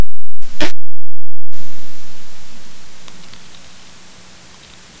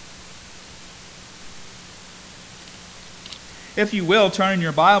If you will, turn in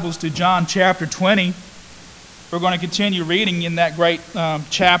your Bibles to John chapter 20. We're going to continue reading in that great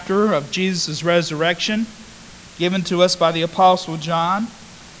chapter of Jesus' resurrection, given to us by the Apostle John.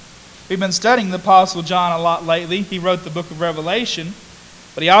 We've been studying the Apostle John a lot lately. He wrote the book of Revelation,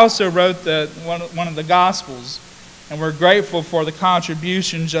 but he also wrote one of the Gospels. And we're grateful for the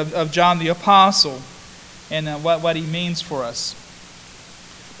contributions of John the Apostle and what he means for us.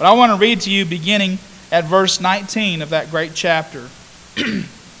 But I want to read to you beginning at verse 19 of that great chapter.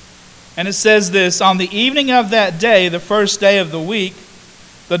 And it says this: On the evening of that day, the first day of the week,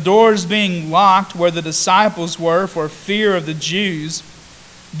 the doors being locked where the disciples were for fear of the Jews,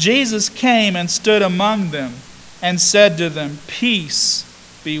 Jesus came and stood among them and said to them, "Peace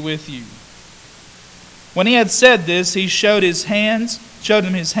be with you." When he had said this, he showed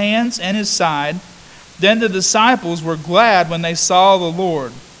them his hands and his side. Then the disciples were glad when they saw the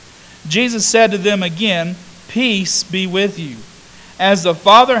Lord. Jesus said to them again, "Peace be with you. As the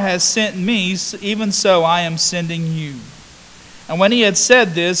Father has sent me, even so I am sending you." And when he had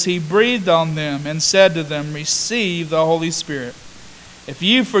said this, he breathed on them and said to them, "Receive the Holy Spirit. If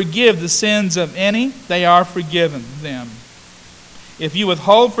you forgive the sins of any, they are forgiven them. If you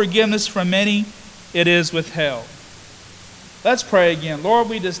withhold forgiveness from any, it is withheld." Let's pray again. Lord,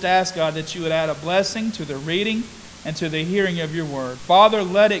 we just ask, God, that you would add a blessing to the reading and to the hearing of your word. Father,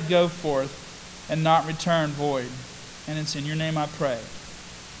 let it go forth and not return void. And it's in your name I pray.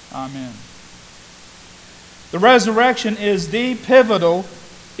 Amen. The resurrection is the pivotal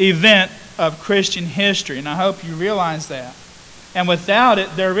event of Christian history, and I hope you realize that. And without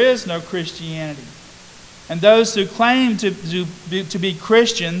it, there is no Christianity. And those who claim to be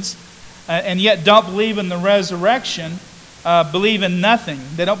Christians and yet don't believe in the resurrection believe in nothing.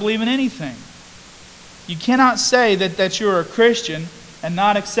 They don't believe in anything. You cannot say that you're a Christian and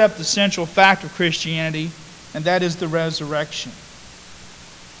not accept the central fact of Christianity, and that is the resurrection.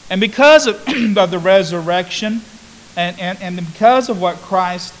 And because of the resurrection and because of what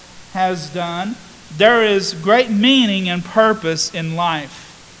Christ has done, there is great meaning and purpose in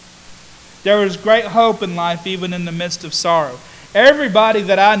life. There is great hope in life, even in the midst of sorrow. Everybody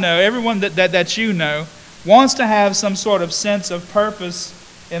that I know, everyone that you know, wants to have some sort of sense of purpose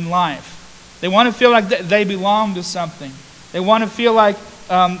in life. They want to feel like they belong to something. They want to feel like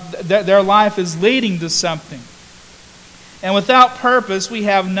their life is leading to something. And without purpose, we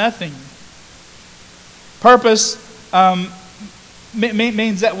have nothing. Purpose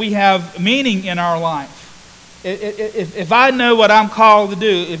means that we have meaning in our life. If I know what I'm called to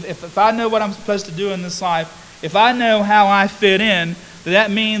do, if I know what I'm supposed to do in this life, if I know how I fit in, that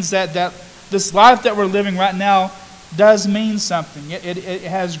means that this life that we're living right now does mean something. It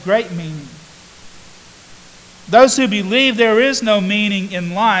has great meaning. Those who believe there is no meaning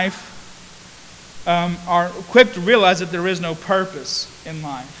in life are quick to realize that there is no purpose in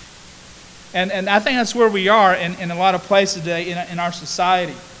life. And I think that's where we are in a lot of places today in our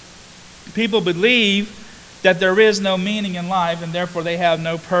society. People believe that there is no meaning in life and therefore they have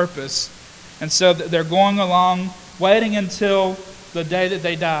no purpose. And so they're going along, waiting until the day that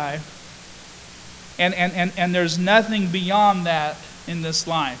they die. And there's nothing beyond that in this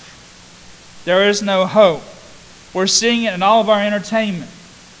life. There is no hope. We're seeing it in all of our entertainment.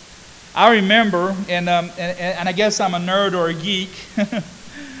 I remember, and I guess I'm a nerd or a geek,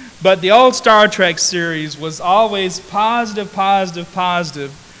 but the old Star Trek series was always positive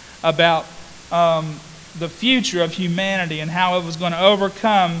about the future of humanity and how it was going to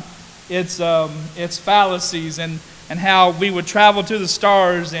overcome its fallacies and how we would travel to the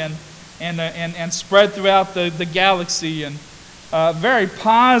stars and spread throughout the galaxy, and very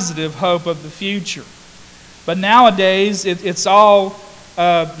positive hope of the future. But nowadays, it's all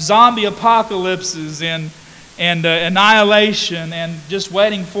zombie apocalypses and annihilation, and just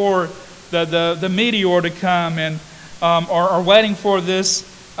waiting for the meteor to come, and or waiting for this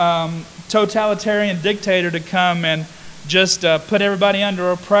totalitarian dictator to come and just put everybody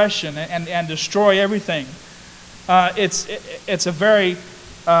under oppression and destroy everything. It's a very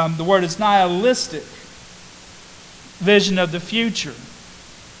the word is nihilistic vision of the future.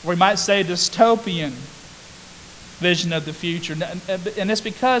 We might say dystopian vision of the future. And it's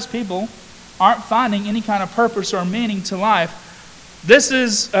because people aren't finding any kind of purpose or meaning to life. This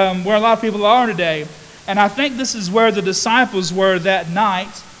is where a lot of people are today. And I think this is where the disciples were that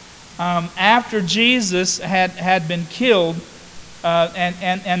night after Jesus had been killed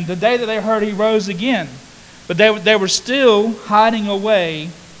and the day that they heard he rose again. But they were still hiding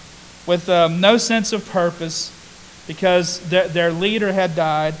away with no sense of purpose because their leader had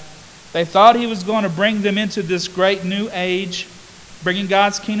died. They thought he was going to bring them into this great new age, bringing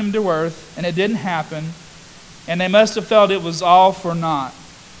God's kingdom to earth, and it didn't happen. And they must have felt it was all for naught.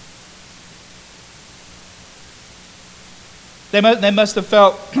 They must have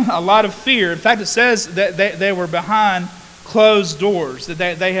felt a lot of fear. In fact, it says that they were behind closed doors.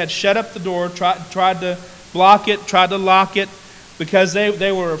 That they had shut up the door, tried to block it, tried to lock it, because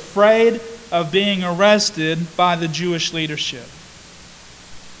they were afraid of being arrested by the Jewish leadership.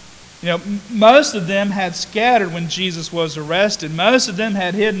 Most of them had scattered when Jesus was arrested. Most of them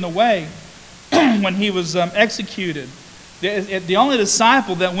had hidden away when he was executed. The only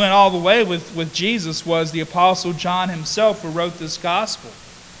disciple that went all the way with Jesus was the Apostle John himself, who wrote this gospel.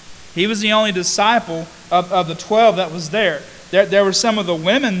 He was the only disciple of the 12 that was there. There were some of the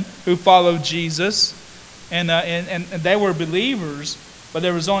women who followed Jesus, and they were believers, but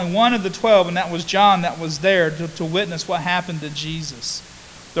there was only one of the 12, and that was John, that was there to witness what happened to Jesus.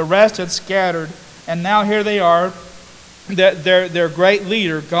 The rest had scattered, and now here they are, their great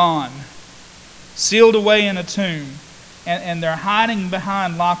leader gone, sealed away in a tomb. And they're hiding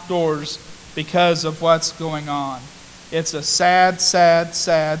behind locked doors because of what's going on. It's a sad, sad,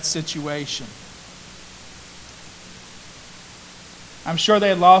 sad situation. I'm sure they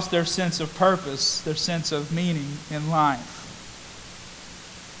had lost their sense of purpose, their sense of meaning in life.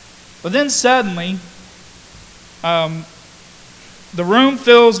 But then suddenly, the room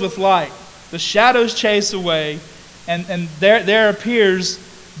fills with light. The shadows chase away, and there appears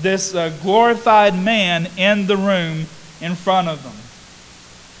this glorified man in the room in front of them.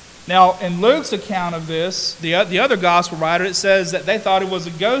 Now, in Luke's account of this, the other gospel writer, it says that they thought it was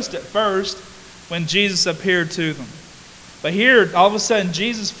a ghost at first when Jesus appeared to them. But here, all of a sudden,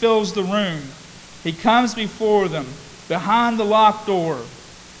 Jesus fills the room. He comes before them, behind the locked door,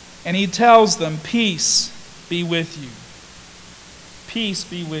 and he tells them, "Peace be with you. Peace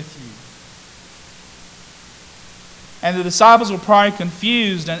be with you." And the disciples were probably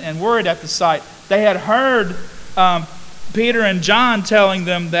confused and worried at the sight. They had heard Peter and John telling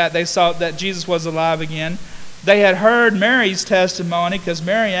them that they saw that Jesus was alive again. They had heard Mary's testimony, because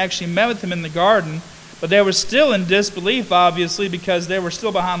Mary actually met with him in the garden, but they were still in disbelief, obviously, because they were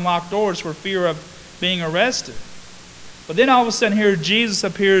still behind locked doors for fear of being arrested. But then all of a sudden here Jesus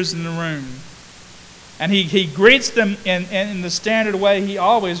appears in the room, and he greets them in the standard way he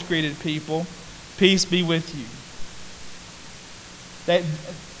always greeted people: "Peace be with you."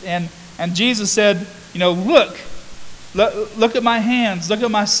 And Jesus said, Look at my hands, look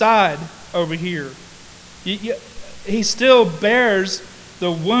at my side over here. He still bears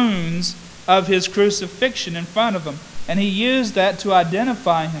the wounds of his crucifixion in front of them. And he used that to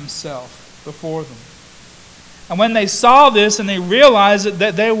identify himself before them. And when they saw this and they realized it,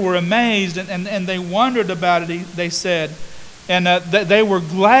 that they were amazed and they wondered about it, they said. And that they were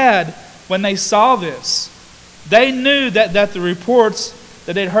glad when they saw this. They knew that the reports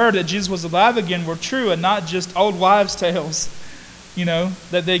that they'd heard that Jesus was alive again were true, and not just old wives' tales,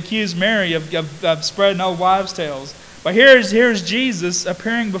 that they accused Mary of spreading old wives' tales. But here's Jesus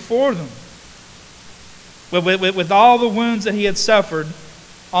appearing before them with all the wounds that he had suffered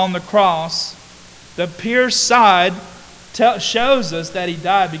on the cross. The pierced side shows us that he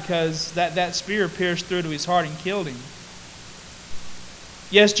died, because that spear pierced through to his heart and killed him.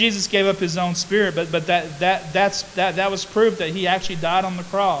 Yes, Jesus gave up his own spirit, but that was proof that he actually died on the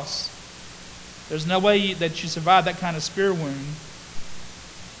cross. There's no way that you survive that kind of spear wound.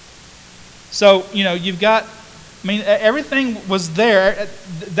 So, you've got, everything was there.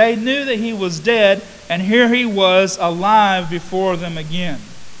 They knew that he was dead, and here he was alive before them again.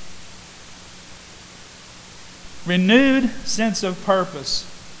 Renewed sense of purpose,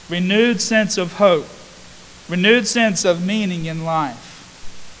 renewed sense of hope, renewed sense of meaning in life.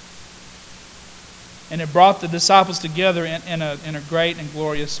 And it brought the disciples together in a great and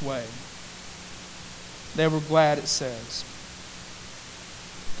glorious way. They were glad, it says.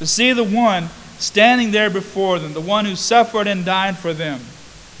 To see the one standing there before them, the one who suffered and died for them,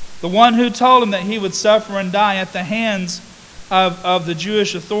 the one who told them that he would suffer and die at the hands of the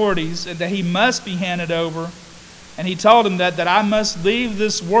Jewish authorities, and that he must be handed over. And he told them that I must leave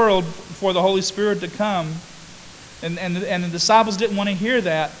this world for the Holy Spirit to come. And the disciples didn't want to hear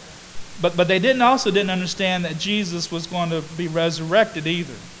that. But they didn't understand that Jesus was going to be resurrected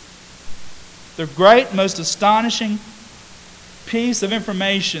either. The great, most astonishing piece of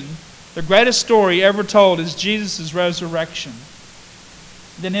information, the greatest story ever told, is Jesus' resurrection.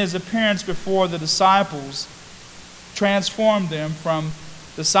 Then his appearance before the disciples transformed them from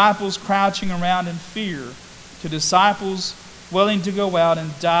disciples crouching around in fear to disciples willing to go out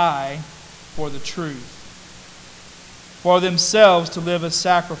and die for the truth, for themselves to live as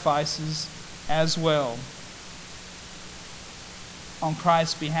sacrifices as well on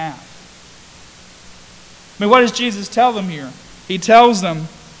Christ's behalf. I mean, what does Jesus tell them here? He tells them,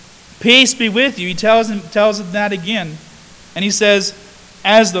 peace be with you. He tells them that again. And he says,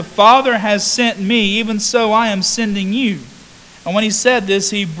 as the Father has sent me, even so I am sending you. And when he said this,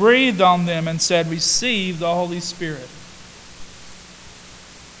 he breathed on them and said, receive the Holy Spirit.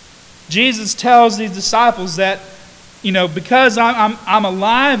 Jesus tells these disciples that, because I'm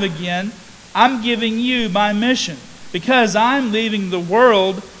alive again, I'm giving you my mission. Because I'm leaving the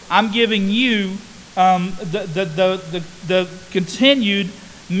world, I'm giving you the continued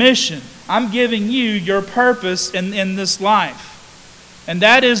mission. I'm giving you your purpose in this life. And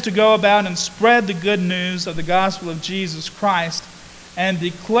that is to go about and spread the good news of the gospel of Jesus Christ and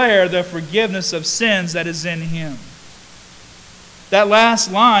declare the forgiveness of sins that is in Him. That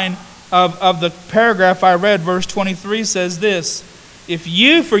last line of the paragraph I read, verse 23, says this: if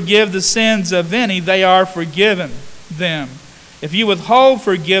you forgive the sins of any, they are forgiven them. If you withhold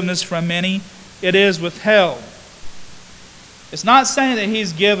forgiveness from any, it is withheld. It's not saying that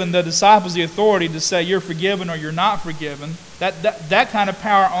He's given the disciples the authority to say you're forgiven or you're not forgiven. That kind of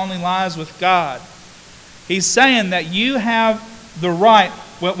power only lies with God. He's saying that you have the right,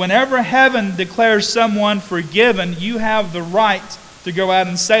 whenever heaven declares someone forgiven, you have the right to go out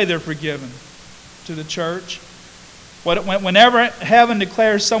and say they're forgiven to the church. Whenever heaven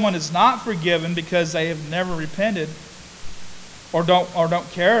declares someone is not forgiven because they have never repented or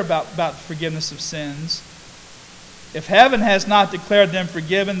don't care about forgiveness of sins, if heaven has not declared them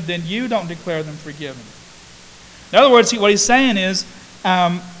forgiven, then you don't declare them forgiven. In other words, what he's saying is,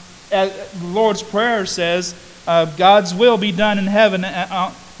 the Lord's Prayer says, God's will be done in heaven,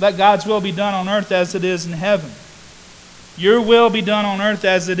 let God's will be done on earth as it is in heaven. Your will be done on earth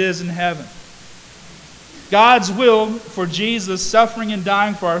as it is in heaven. God's will for Jesus suffering and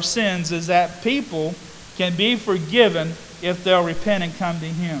dying for our sins is that people can be forgiven if they'll repent and come to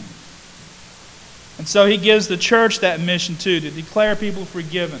Him. And so He gives the church that mission too, to declare people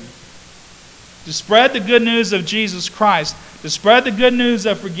forgiven. To spread the good news of Jesus Christ. To spread the good news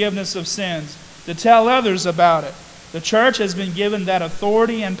of forgiveness of sins. To tell others about it. The church has been given that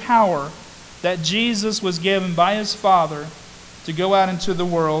authority and power that Jesus was given by His Father to go out into the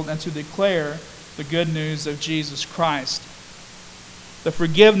world and to declare the good news of Jesus Christ. The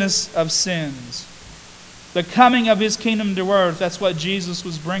forgiveness of sins. The coming of His kingdom to earth. That's what Jesus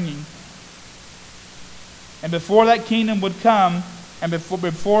was bringing. And before that kingdom would come, and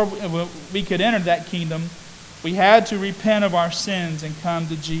before we could enter that kingdom, we had to repent of our sins and come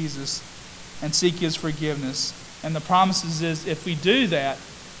to Jesus and seek His forgiveness. And the promise is if we do that,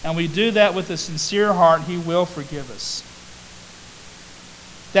 and we do that with a sincere heart, He will forgive us.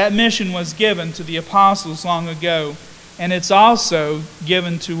 That mission was given to the apostles long ago, and it's also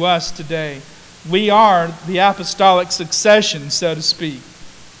given to us today. We are the apostolic succession, so to speak.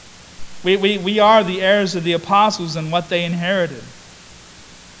 We are the heirs of the apostles and what they inherited.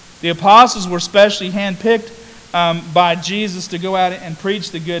 The apostles were specially handpicked by Jesus to go out and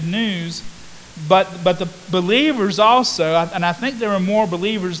preach the good news. But the believers also, and I think there were more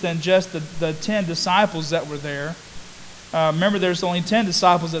believers than just the 10 disciples that were there. Remember, there's only 10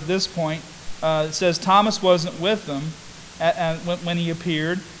 disciples at this point. It says Thomas wasn't with them when He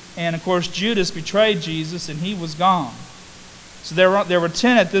appeared. And of course, Judas betrayed Jesus and he was gone. So there were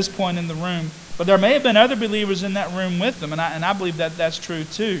 10 at this point in the room. But there may have been other believers in that room with them, and I believe that that's true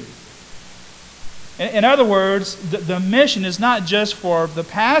too. In other words, the mission is not just for the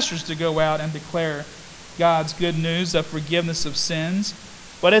pastors to go out and declare God's good news of forgiveness of sins,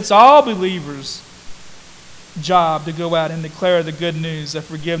 but it's all believers' job to go out and declare the good news of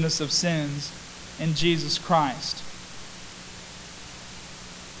forgiveness of sins in Jesus Christ.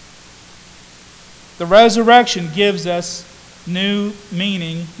 The resurrection gives us new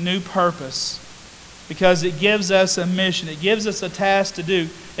meaning, new purpose, because it gives us a mission. It gives us a task to do.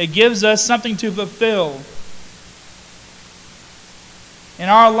 It gives us something to fulfill. In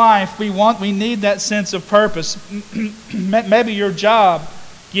our life, we need that sense of purpose. Maybe your job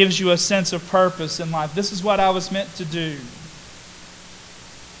gives you a sense of purpose in life. This is what I was meant to do.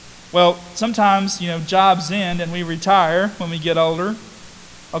 Well, sometimes, jobs end and we retire when we get older.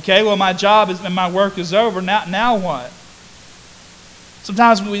 Okay, well, my job and my work is over. Now what?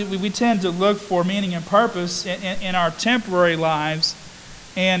 Sometimes we tend to look for meaning and purpose in our temporary lives.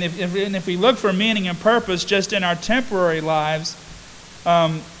 And if we look for meaning and purpose just in our temporary lives,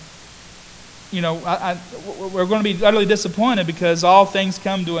 we're going to be utterly disappointed because all things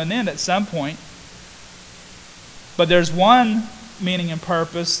come to an end at some point. But there's one meaning and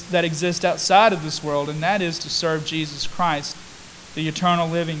purpose that exists outside of this world, and that is to serve Jesus Christ, the eternal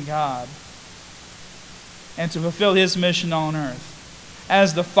living God, and to fulfill His mission on earth.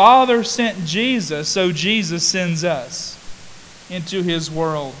 as the Father sent Jesus, so Jesus sends us into His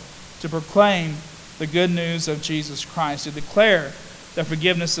world to proclaim the good news of Jesus Christ, to declare the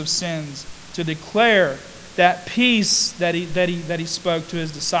forgiveness of sins, to declare that peace that he spoke to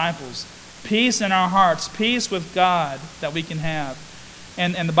His disciples. Peace in our hearts, peace with God that we can have.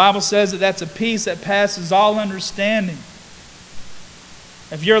 And the Bible says that that's a peace that passes all understanding.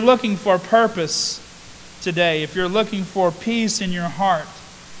 If you're looking for purpose today, if you're looking for peace in your heart,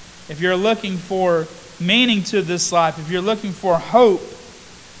 if you're looking for meaning to this life, if you're looking for hope,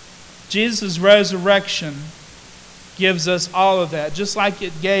 Jesus' resurrection gives us all of that. Just like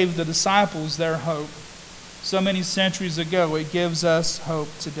it gave the disciples their hope so many centuries ago, it gives us hope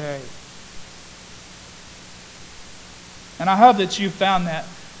today. And I hope that you found that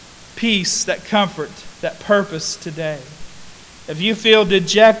peace, that comfort, that purpose today. If you feel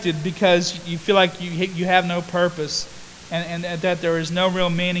dejected because you feel like you have no purpose and that there is no real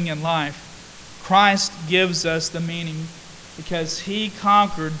meaning in life, Christ gives us the meaning because He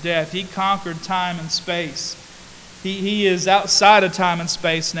conquered death. He conquered time and space. He is outside of time and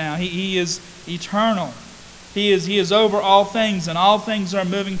space now. He is eternal. He is over all things, and all things are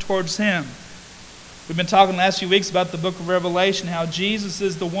moving towards Him. We've been talking the last few weeks about the book of Revelation, how Jesus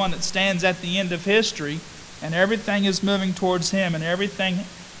is the one that stands at the end of history, and everything is moving towards Him, and everything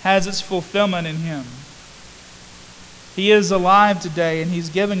has its fulfillment in Him. He is alive today, and He's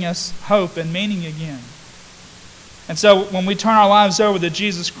giving us hope and meaning again. And so when we turn our lives over to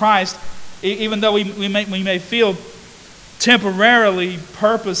Jesus Christ, even though we may feel temporarily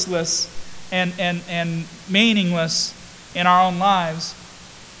purposeless and meaningless in our own lives,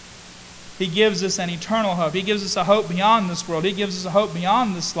 He gives us an eternal hope. He gives us a hope beyond this world. He gives us a hope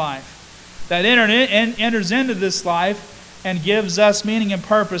beyond this life that enters into this life and gives us meaning and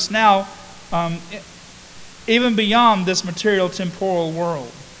purpose now, even beyond this material temporal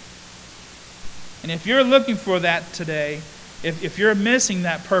world. And if you're looking for that today, if you're missing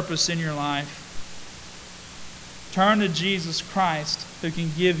that purpose in your life, turn to Jesus Christ, who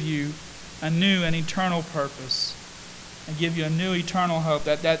can give you a new and eternal purpose and give you a new eternal hope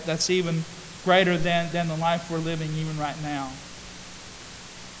that's even greater than the life we're living even right now.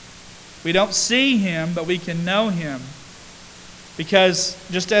 We don't see Him, but we can know Him, because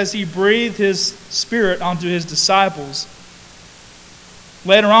just as He breathed His Spirit onto His disciples,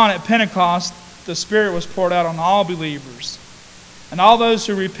 later on at Pentecost, the Spirit was poured out on all believers. And all those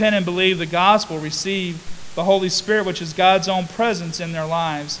who repent and believe the gospel receive the Holy Spirit, which is God's own presence in their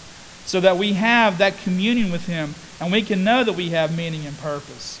lives, so that we have that communion with Him and we can know that we have meaning and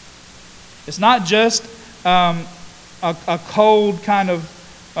purpose. It's not just a cold kind of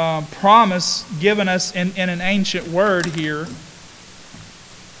promise given us in an ancient word here.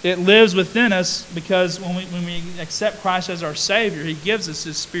 It lives within us because when we accept Christ as our Savior, He gives us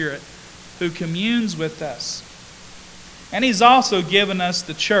His Spirit who communes with us. And He's also given us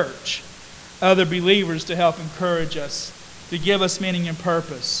the church, other believers to help encourage us, to give us meaning and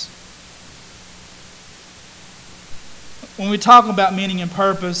purpose. When we talk about meaning and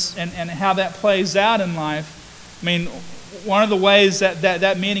purpose and how that plays out in life, I mean, one of the ways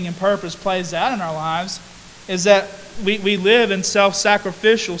that meaning and purpose plays out in our lives is that we live in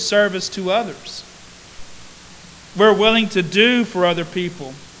self-sacrificial service to others. We're willing to do for other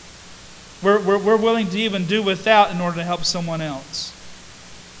people. We're willing to even do without in order to help someone else.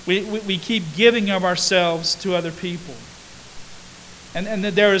 We keep giving of ourselves to other people. And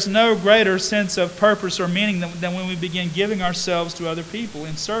that there is no greater sense of purpose or meaning than when we begin giving ourselves to other people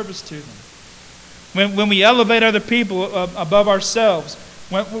in service to them. When we elevate other people above ourselves,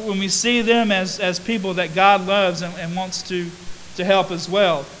 when we see them as people that God loves and wants to help as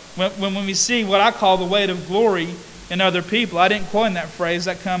well. When we see what I call the weight of glory in other people. I didn't coin that phrase.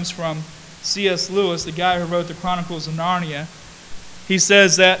 That comes from C.S. Lewis, the guy who wrote the Chronicles of Narnia. He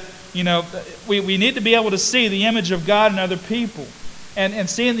says that, we need to be able to see the image of God in other people. And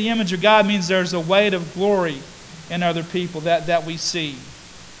seeing the image of God means there's a weight of glory in other people that we see.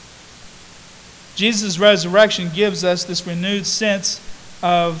 Jesus' resurrection gives us this renewed sense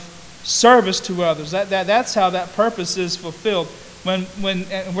of service to others. That's how that purpose is fulfilled. When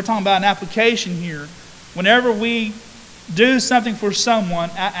we're talking about an application here, whenever we do something for someone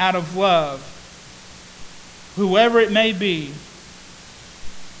out of love, whoever it may be,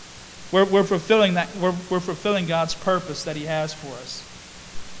 we're fulfilling that. We're fulfilling God's purpose that He has for us.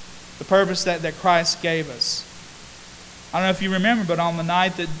 The purpose that Christ gave us. I don't know if you remember, but on the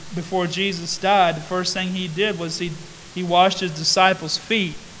night that before Jesus died, the first thing He did was He washed His disciples'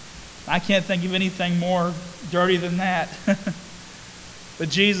 feet. I can't think of anything more dirty than that. But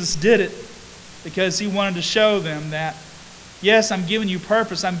Jesus did it because He wanted to show them that Yes, I'm giving you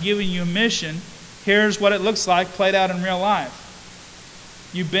purpose. I'm giving you a mission. Here's what it looks like played out in real life.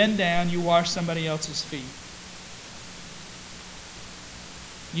 You bend down, you wash somebody else's feet.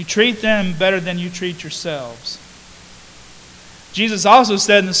 You treat them better than you treat yourselves. Jesus also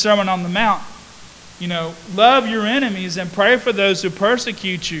said in the Sermon on the Mount, love your enemies and pray for those who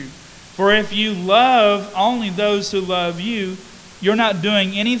persecute you. For if you love only those who love you, you're not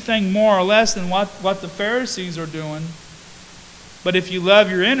doing anything more or less than what the Pharisees are doing. But if you love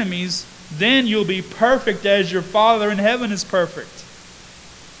your enemies, then you'll be perfect as your Father in heaven is perfect.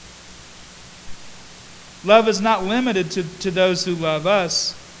 Love is not limited to those who love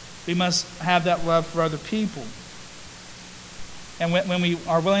us. We must have that love for other people. And when we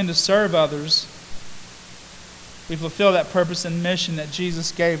are willing to serve others, we fulfill that purpose and mission that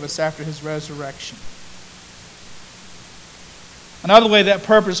Jesus gave us after His resurrection. Another way that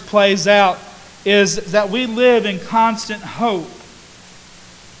purpose plays out is that we live in constant hope.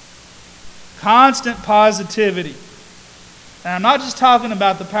 Constant positivity. And I'm not just talking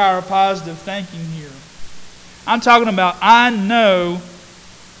about the power of positive thinking here. I'm talking about I know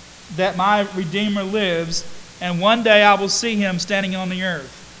that my Redeemer lives, and one day I will see Him standing on the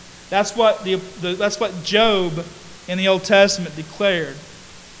earth. That's what Job in the Old Testament declared.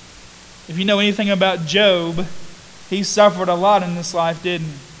 If you know anything about Job, he suffered a lot in this life, didn't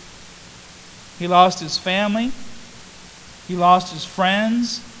he? He lost his family. He lost his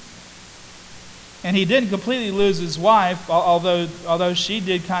friends. And he didn't completely lose his wife, although she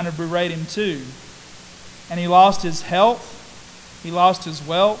did kind of berate him too. And he lost his health. He lost his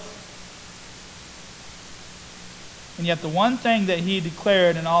wealth. And yet the one thing that he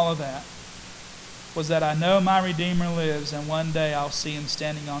declared in all of that was that I know my Redeemer lives, and one day I'll see Him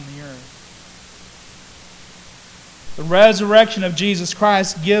standing on the earth. The resurrection of Jesus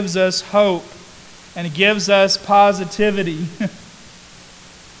Christ gives us hope, and it gives us positivity.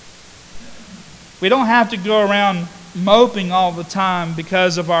 We don't have to go around moping all the time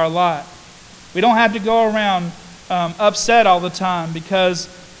because of our lot. We don't have to go around upset all the time because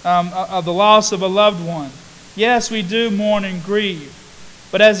of the loss of a loved one. Yes, we do mourn and grieve.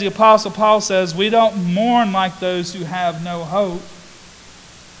 But as the Apostle Paul says, we don't mourn like those who have no hope.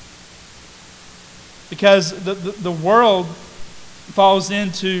 Because the world falls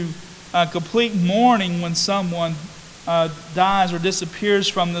into complete mourning when someone dies or disappears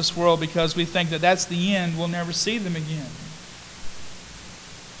from this world, because we think that that's the end. We'll never see them again.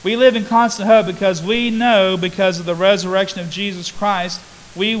 We live in constant hope because we know, because of the resurrection of Jesus Christ,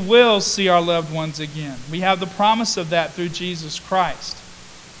 we will see our loved ones again. We have the promise of that through Jesus Christ.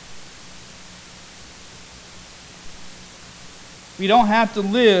 We don't have to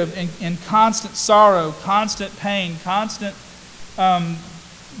live in constant sorrow, constant pain, constant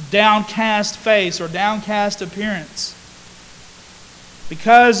downcast face or downcast appearance.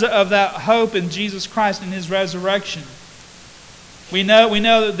 Because of that hope in Jesus Christ and His resurrection, we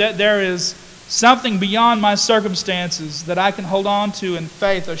know that there is something beyond my circumstances that I can hold on to in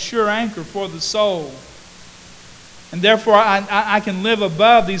faith, a sure anchor for the soul. And therefore I can live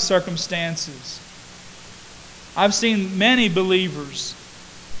above these circumstances. I've seen many believers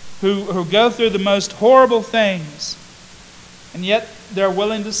who go through the most horrible things, and yet they're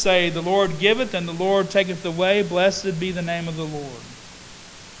willing to say, the Lord giveth and the Lord taketh away, blessed be the name of the Lord.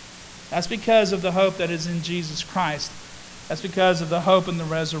 That's because of the hope that is in Jesus Christ. That's because of the hope in the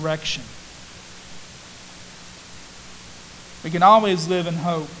resurrection. We can always live in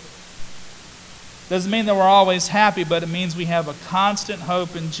hope. Doesn't mean that we're always happy, but it means we have a constant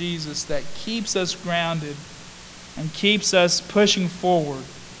hope in Jesus that keeps us grounded and keeps us pushing forward,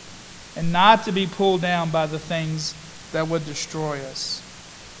 and not to be pulled down by the things that would destroy us.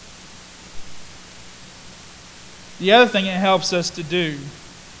 The other thing it helps us to do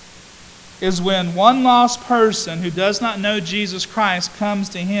is when one lost person who does not know Jesus Christ comes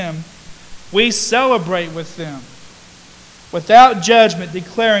to Him, we celebrate with them without judgment,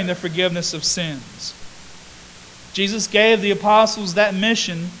 declaring the forgiveness of sins. Jesus gave the apostles that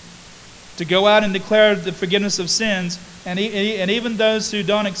mission to go out and declare the forgiveness of sins, and even those who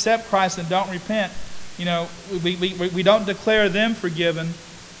don't accept Christ and don't repent, we don't declare them forgiven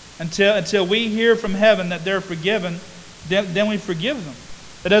until we hear from heaven that they're forgiven. Then we forgive them.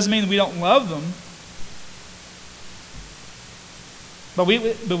 That doesn't mean we don't love them, but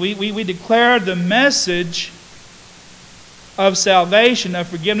we declare the message of salvation, of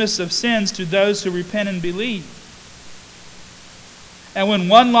forgiveness of sins to those who repent and believe. And when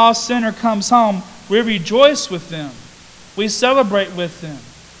one lost sinner comes home, we rejoice with them. We celebrate with them.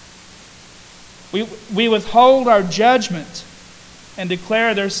 We withhold our judgment and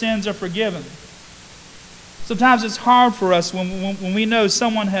declare their sins are forgiven. Sometimes it's hard for us when we know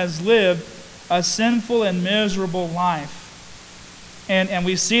someone has lived a sinful and miserable life. And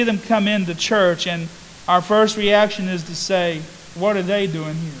we see them come into church, and our first reaction is to say, what are they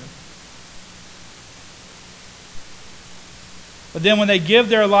doing here? But then when they give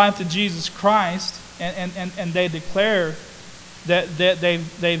their life to Jesus Christ, and they declare that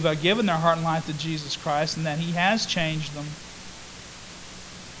they've given their heart and life to Jesus Christ and that He has changed them,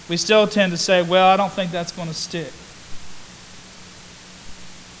 we still tend to say, well, I don't think that's going to stick.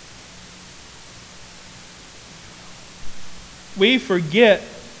 We forget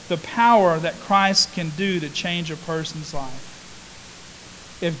the power that Christ can do to change a person's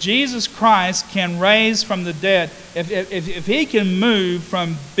life. If Jesus Christ can raise from the dead, if He can move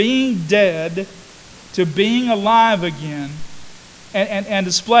from being dead to being alive again, and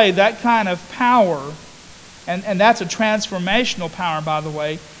display that kind of power, and that's a transformational power, by the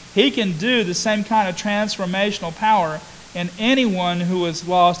way, He can do the same kind of transformational power in anyone who is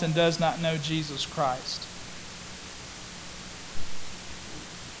lost and does not know Jesus Christ.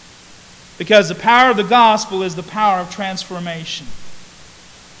 Because the power of the gospel is the power of transformation.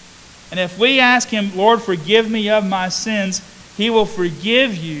 And if we ask Him, Lord, forgive me of my sins, He will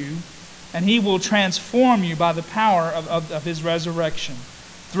forgive you, and He will transform you by the power of His resurrection.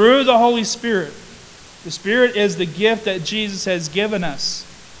 Through the Holy Spirit. The Spirit is the gift that Jesus has given us.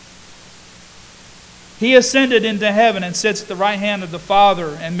 He ascended into heaven and sits at the right hand of the Father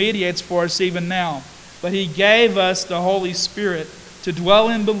and mediates for us even now. But He gave us the Holy Spirit to dwell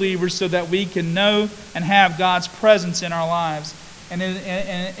in believers so that we can know and have God's presence in our lives. And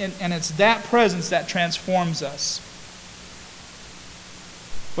it's that presence that transforms us.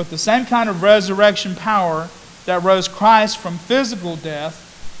 With the same kind of resurrection power that rose Christ from physical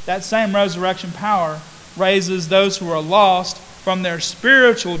death, that same resurrection power raises those who are lost from their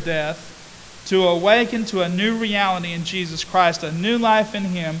spiritual death to awaken to a new reality in Jesus Christ, a new life in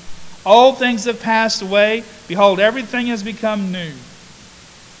Him. Old things have passed away. Behold, everything has become new.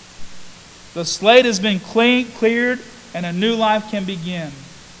 The slate has been cleared, and a new life can begin.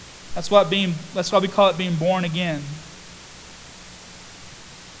 That's why we call it being born again.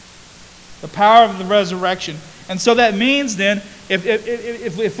 The power of the resurrection. And so that means then,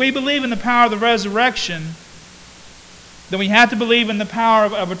 if we believe in the power of the resurrection, then we have to believe in the power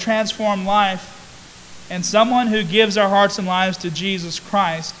of a transformed life. And someone who gives our hearts and lives to Jesus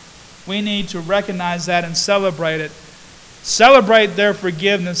Christ, we need to recognize that and celebrate it. Celebrate their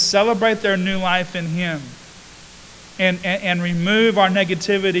forgiveness. Celebrate their new life in Him. And remove our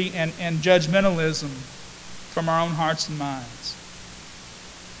negativity and judgmentalism from our own hearts and minds.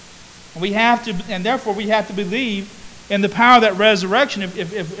 And therefore we have to believe in the power of that resurrection.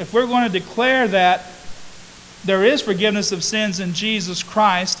 If we're going to declare that there is forgiveness of sins in Jesus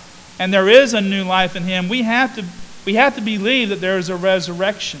Christ and there is a new life in Him, we have to believe that there is a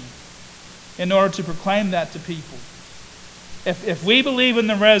resurrection in order to proclaim that to people. If we believe in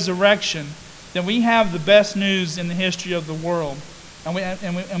the resurrection, then we have the best news in the history of the world.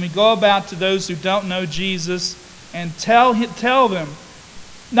 And we go about to those who don't know Jesus and tell them,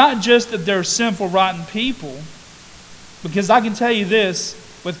 not just that they're sinful, rotten people, because I can tell you this,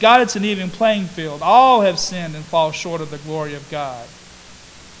 with God it's an even playing field. All have sinned and fall short of the glory of God.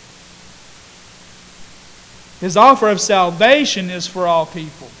 His offer of salvation is for all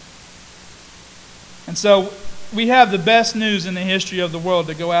people. And so we have the best news in the history of the world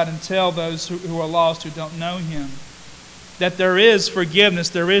to go out and tell those who are lost, who don't know Him, that there is forgiveness,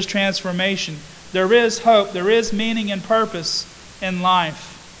 there is transformation, there is hope, there is meaning and purpose in life.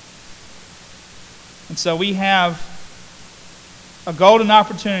 And so we have a golden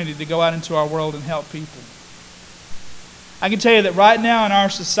opportunity to go out into our world and help people. I can tell you that right now in our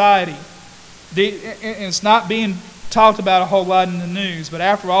society, it's not being talked about a whole lot in the news, but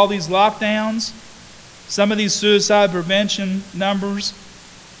after all these lockdowns, some of these suicide prevention numbers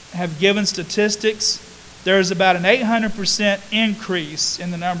have given statistics. There's about an 800% increase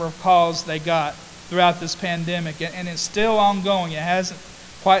in the number of calls they got throughout this pandemic, and it's still ongoing. It hasn't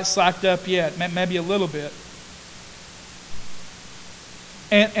quite slacked up yet, maybe a little bit.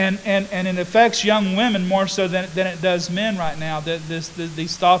 And it affects young women more so than it does men right now,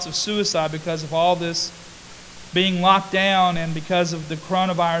 these thoughts of suicide because of all this being locked down and because of the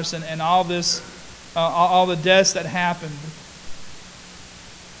coronavirus and all this, all the deaths that happened.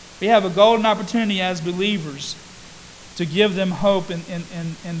 We have a golden opportunity as believers to give them hope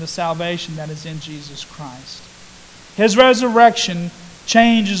in the salvation that is in Jesus Christ. His resurrection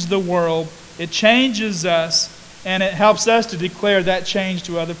changes the world. It changes us, and it helps us to declare that change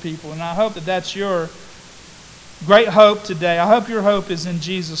to other people. And I hope that that's your great hope today. I hope your hope is in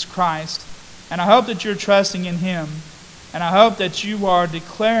Jesus Christ. And I hope that you're trusting in Him. And I hope that you are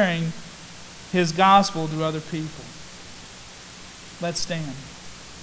declaring His gospel to other people. Let's stand.